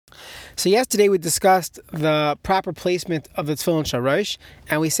So yesterday we discussed the proper placement of the tefillin sharash,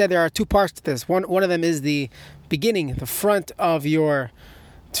 and we said there are two parts to this. One of them is the beginning, the front of your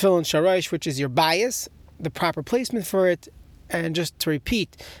tefillin sharash, which is your bias, the proper placement for it. And just to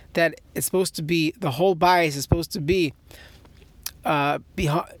repeat, that it's supposed to be, the whole bias is supposed to be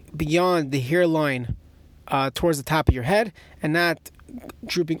beyond the hairline towards the top of your head, and not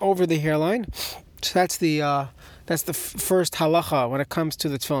drooping over the hairline. So that's the first halacha when it comes to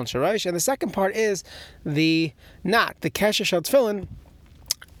the tefillin sharash. And the second part is the knot, the kesher shel tefillin,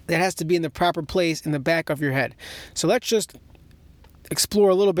 that has to be in the proper place in the back of your head. So let's just explore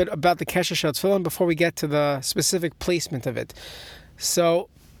a little bit about the kesher shel tefillin before we get to the specific placement of it. So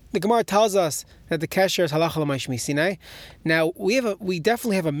the Gemara tells us that the kesher is halacha l'mashmi Sinai. Now we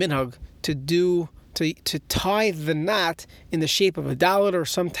definitely have a minhag to tie the knot in the shape of a dalet or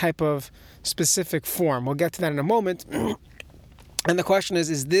some type of specific form. We'll get to that in a moment. And the question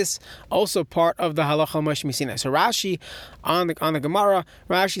is this also part of the halacha l'mashmi Sinai? So Rashi on the Gemara,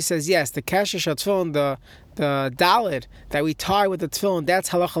 Rashi says yes, the kesher shel tefillin, the dalet that we tie with the tefillin,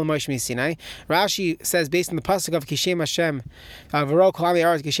 that's halacha l'mashmi Sinai. Rashi says based on the pasuk of Kishem Hashem, V'ro kol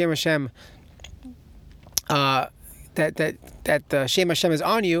ha'aretz Kishem Hashem, that Shem Hashem is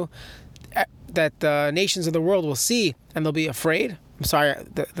on you, that the nations of the world will see and they'll be afraid. I'm sorry,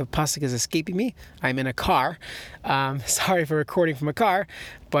 the pasuk is escaping me. I'm in a car. Sorry for recording from a car,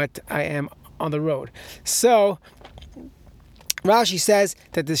 but I am on the road. So Rashi says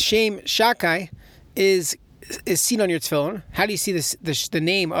that the Shem Shakai is seen on your tefillin. How do you see this? The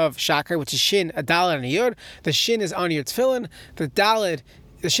name of Shakai, which is Shin, a Dalet, and a Yud. The Shin is on your tefillin.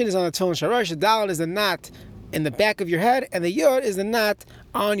 The Shin is on the tefillin sharash. The Dalet is the knot in the back of your head, and the Yud is the knot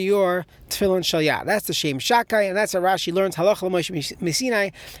on your tefillin shalyah. That's the Shem Shakai, and that's how Rashi learns halacha l'mashmi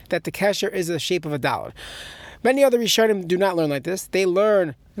Sinai, that the kesher is the shape of a dalet. Many other Rishonim do not learn like this. They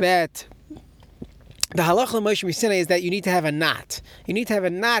learn that the halacha l'mashmi Sinai is that you need to have a knot. You need to have a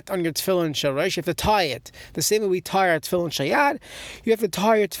knot on your tefillin sharash. You have to tie it. The same way we tie our tefillin shayad, you have to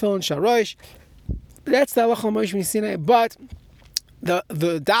tie your tefillin sharash. That's the halacha l'mashmi Sinai. But the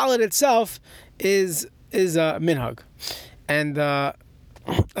dalet itself is a minhag. And a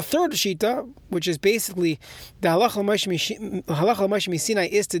third shita, which is basically the halacha l'mashmi Sinai,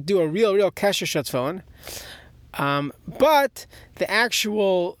 is to do a real kesher shel tefillin. But the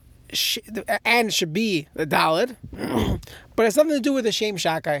actual and should be the dalet, but it's nothing to do with the Shem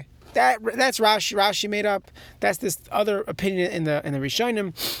Shakai. That's Rashi made up. That's this other opinion in the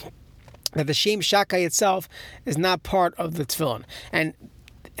Rishonim, that the Shem Shakai itself is not part of the tefillin. And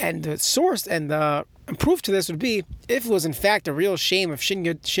the source and the proof to this would be if it was in fact a real shame of shin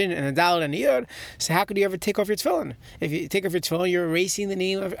and a dalet and a yud. So how could you ever take off your tefillin? If you take off your tefillin, you're erasing the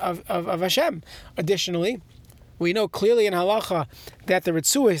name of Hashem. Additionally, we know clearly in halacha that the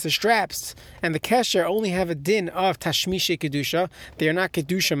ritzuos, the straps, and the kesher only have a din of tashmishe kedusha. They are not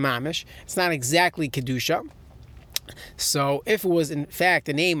kedusha mamish. It's not exactly kedusha. So if it was in fact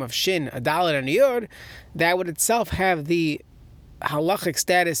the name of shin, a dalet, and a yud, that would itself have the halachic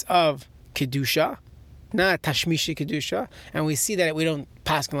status of kedusha, not tashmishi kedusha, and we see that we don't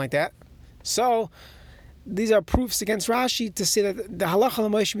paskin like that. So these are proofs against Rashi to say that the halacha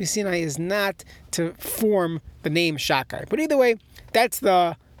l'mashmi Sinai is not to form the name Shakai. But either way, that's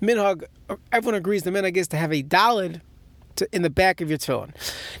the minhag. Everyone agrees the minhag is to have a dalet in the back of your tefillin.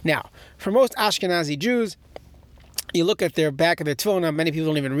 Now, for most Ashkenazi Jews, you look at their back of their tefillin. Now, many people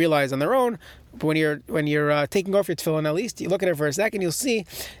don't even realize on their own. But when you're taking off your tefillin, at least you look at it for a second, you'll see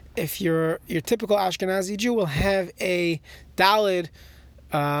if your typical Ashkenazi Jew will have a dalet.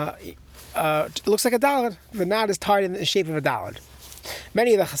 It looks like a dalet. The knot is tied in the shape of a dalet.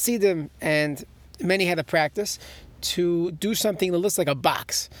 Many of the Hasidim and many have the practice to do something that looks like a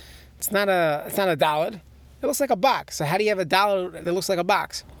box. It's not a dalet. It looks like a box. So how do you have a dalet that looks like a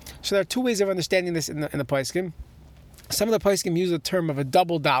box? So there are two ways of understanding this in the Poskim. Some of the poskim use the term of a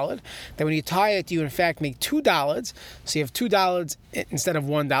double dalet, that when you tie it, you in fact make two dalets, so you have two dalets instead of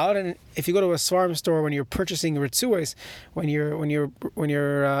one dalet. And if you go to a svarim store when you're purchasing ritzuos, when you're ordering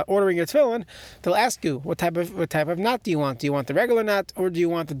your tefillin, they'll ask you what type of knot do you want? Do you want the regular knot or do you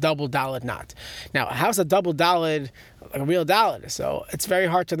want the double dalet knot? Now, how's a double dalet like a real dalet? So it's very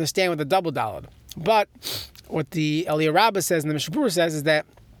hard to understand with a double dalet. But what the Eliyah Rabbah says and the Mishnah Berurah says is that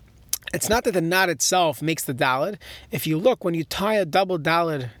it's not that the knot itself makes the dalet. If you look, when you tie a double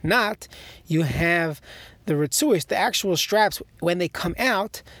dalet knot, you have the ritzuos, the actual straps, when they come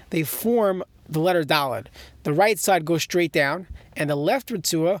out, they form the letter dalet. The right side goes straight down, and the left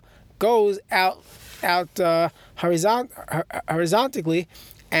ritzua goes out horizontally,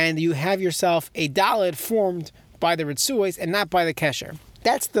 and you have yourself a dalet formed by the ritzuos and not by the kesher.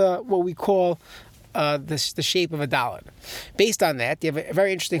 That's what we call the shape of a dalet. Based on that, you have a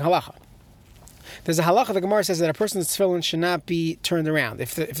very interesting halacha. There's a halacha, the Gemara says that a person's tefillin should not be turned around.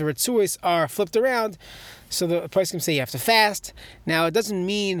 If the ritzuos are flipped around, so the person can say you have to fast. Now, it doesn't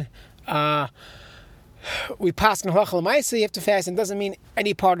mean we pass in halacha l'maisa you have to fast, and it doesn't mean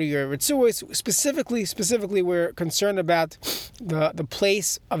any part of your ritzuos. Specifically, we're concerned about the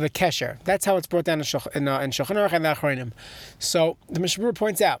place of the kesher. That's how it's brought down in Shulchan Aruch and the Achronim. So the Mishnah Berurah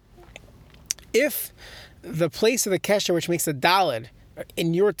points out, if the place of the kesher which makes the daled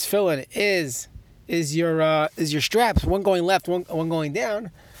in your tefillin is your straps, one going left, one going down,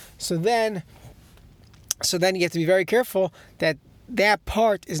 so then you have to be very careful that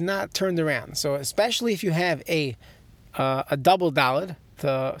part is not turned around. So especially if you have a double daled,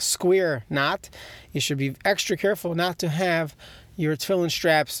 the square knot, you should be extra careful not to have your tefillin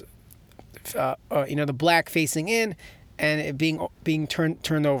straps, the black facing in and it being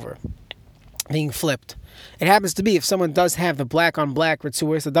turned over, being flipped. It happens to be if someone does have the black on black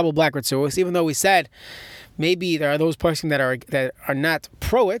ritzuos, the double black ritzuos, even though we said maybe there are those persons that are not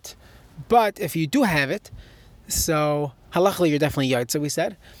pro it, but if you do have it, so halachically you're definitely yaitza, we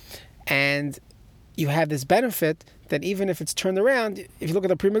said, and you have this benefit that even if it's turned around, if you look at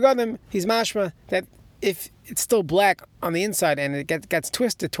the Pri Megadim, he's mashma that if it's still black on the inside and it gets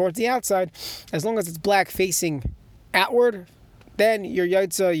twisted towards the outside, as long as it's black facing outward, then your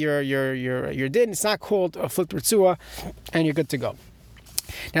yaitza, your din, it's not called a flipped ritzua, and you're good to go.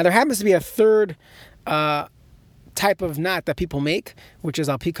 Now there happens to be a third type of knot that people make, which is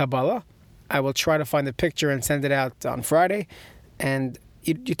al pi Kabbalah. I will try to find the picture and send it out on Friday, and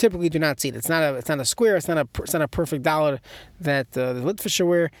you typically do not see it. It's not a square. It's not a perfect dalet that the Litvisher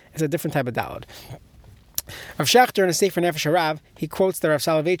wear. It's a different type of dalet. Rav Schachter in a Sefer Nefesh Harav, he quotes that Rav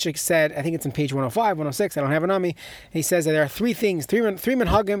Soloveitchik said, I think it's on page 105, 106, I don't have it on me. He says that there are three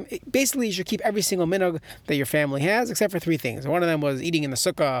minhagim. Basically, you should keep every single minhag that your family has, except for three things. One of them was eating in the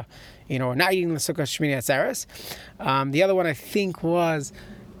sukkah, or not eating in the sukkah, Shmini Atzeres. The other one, I think, was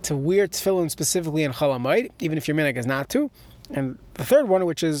to wear tefillin specifically in Chol Hamoed, even if your minhag is not to. And the third one,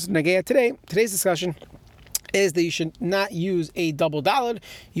 which is Nageya today's discussion, is that you should not use a double daled.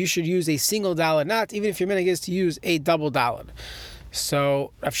 You should use a single daled knot, even if your minhag is to use a double daled.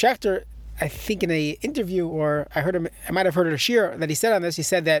 So Rav Schachter, I think in an interview, or I might have heard it a shir that he said on this, he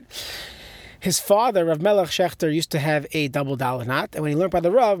said that his father, Rav Melech Schachter, used to have a double daled knot, and when he learned by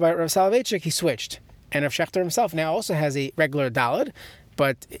Rav Soloveitchik, he switched. And Rav Schachter himself now also has a regular daled,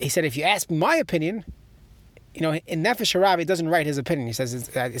 but he said, if you ask my opinion, in Nefesh Harav, he doesn't write his opinion. He says,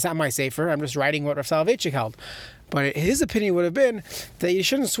 it's not my sefer, I'm just writing what Rav Soloveitchik held. But his opinion would have been that you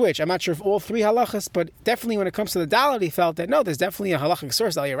shouldn't switch. I'm not sure if all three halachas, but definitely when it comes to the dalet, he felt that, no, there's definitely a halachic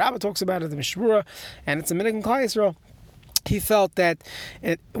source. Aliyah Rabbah talks about it, the Mishnah Berurah, and it's a minhag in Klal Yisrael. He felt that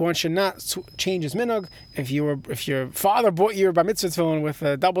one should not change his minhag. If your father bought your bar mitzvah tefillin with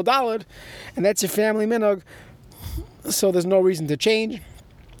a double dalet, and that's your family minhag, so there's no reason to change.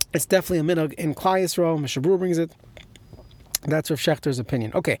 It's definitely a minhag in Klal Yisrael. Mishnah Berurah brings it. That's Rav Schachter's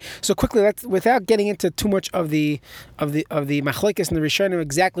opinion. Okay, so quickly, without getting into too much of the machlekes and the rishonim,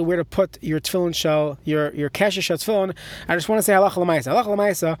 exactly where to put your tefillin shell, your kasher shell tefillin. I just want to say halacha l'maisa. Halacha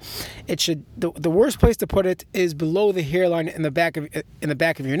l'maisa, it should the worst place to put it is below the hairline in the back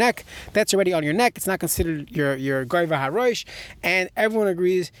of your neck. That's already on your neck. It's not considered your goiva harosh, and everyone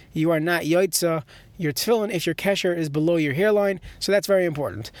agrees you are not yoitza your tefillin if your kesher is below your hairline. So that's very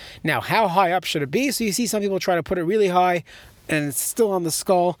important. Now, how high up should it be? So you see some people try to put it really high, and it's still on the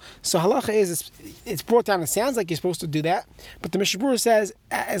skull. So halacha is it's brought down. It sounds like you're supposed to do that, but the Mishnah Berurah says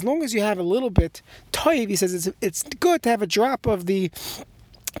as long as you have a little bit toiv, he says it's good to have a drop of the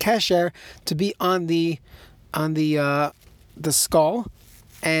kesher to be on the skull,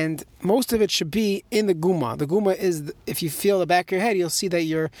 and most of it should be in the guma. The guma is, if you feel the back of your head, you'll see that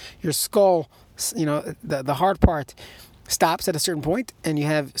your skull, the hard part, stops at a certain point, and you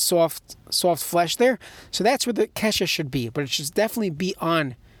have soft flesh there. So that's where the kesher should be, but it should definitely be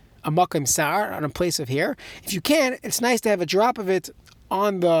on a makam sar, on a place of hair. If you can, it's nice to have a drop of it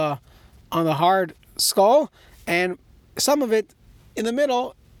on the hard skull, and some of it in the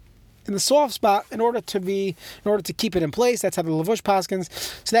middle, in the soft spot, in order to keep it in place. That's how the Lavush paskins.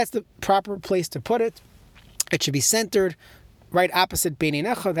 So that's the proper place to put it. It should be centered right opposite Beinei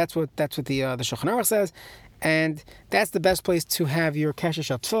Necha. That's what the Shulchan Aruch says. And that's the best place to have your kasher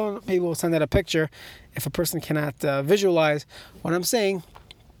shel tefillin. Maybe we'll send out a picture if a person cannot visualize what I'm saying.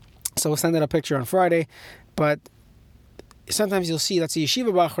 So we'll send out a picture on Friday. But sometimes you'll see, let's say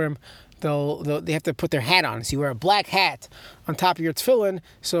yeshiva bachrim, they have to put their hat on. So you wear a black hat on top of your tefillin.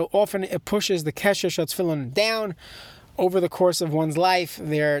 So often it pushes the kasher shel tefillin down. over the course of one's life,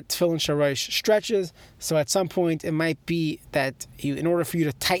 their tefillin sharash stretches. So at some point, it might be that in order for you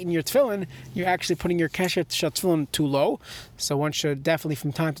to tighten your tefillin, you're actually putting your kesher tefillin too low. So one should definitely,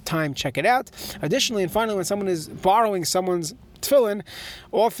 from time to time, check it out. Additionally, and finally, when someone is borrowing someone's tefillin,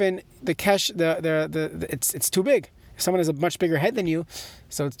 often the it's too big. If someone has a much bigger head than you,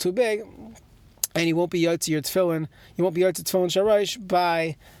 so it's too big, and you won't be yotzi your tefillin. You won't be yotzi tefillin sharash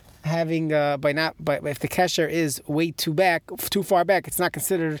by having if the kesher is way too far back, it's not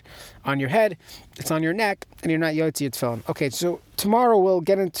considered on your head, it's on your neck, and you're not yotzi your tefillin. Okay, so tomorrow we'll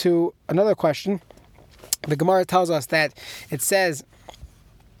get into another question. The Gemara tells us that it says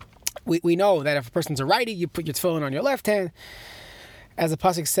we know that if a person's a righty, you put your tefillin on your left hand, as the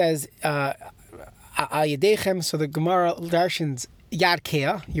pasuk says al yedechem. So the Gemara darshans yad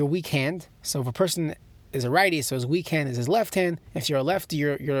kea, your weak hand. So if a person is a righty, so his weak hand is his left hand. If you're a lefty,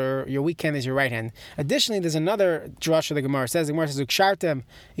 your weak hand is your right hand. Additionally, there's another drasha the Gemara says. The Gemara says ukshartem,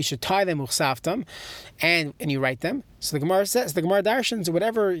 you should tie them uchsaftam, and you write them. So the Gemara says, the Gemara darshans,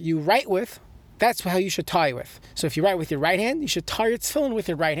 whatever you write with, that's how you should tie with. So if you write with your right hand, you should tie your tefillin with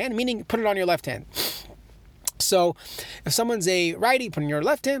your right hand, meaning put it on your left hand. So if someone's a righty, put it on your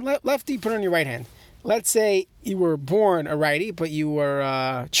left hand, lefty, put it on your right hand. Let's say you were born a righty, but you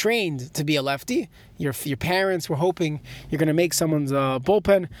were trained to be a lefty. Your parents were hoping you're going to make someone's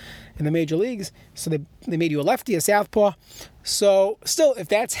bullpen in the major leagues, so they made you a lefty, a southpaw. So still, if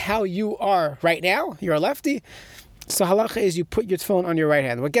that's how you are right now, you're a lefty, so halacha is you put your tefillin on your right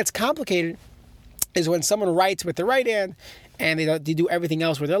hand. What gets complicated is when someone writes with the right hand and they do everything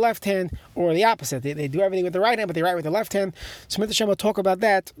else with their left hand, or the opposite. They do everything with the right hand, but they write with the left hand. So Mitzvah Hashem will talk about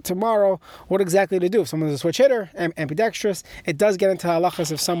that tomorrow, what exactly to do. If someone's a switch hitter, ambidextrous, it does get into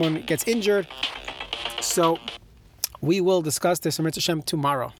halachas if someone gets injured. So we will discuss this in Mitzvah Hashem tomorrow.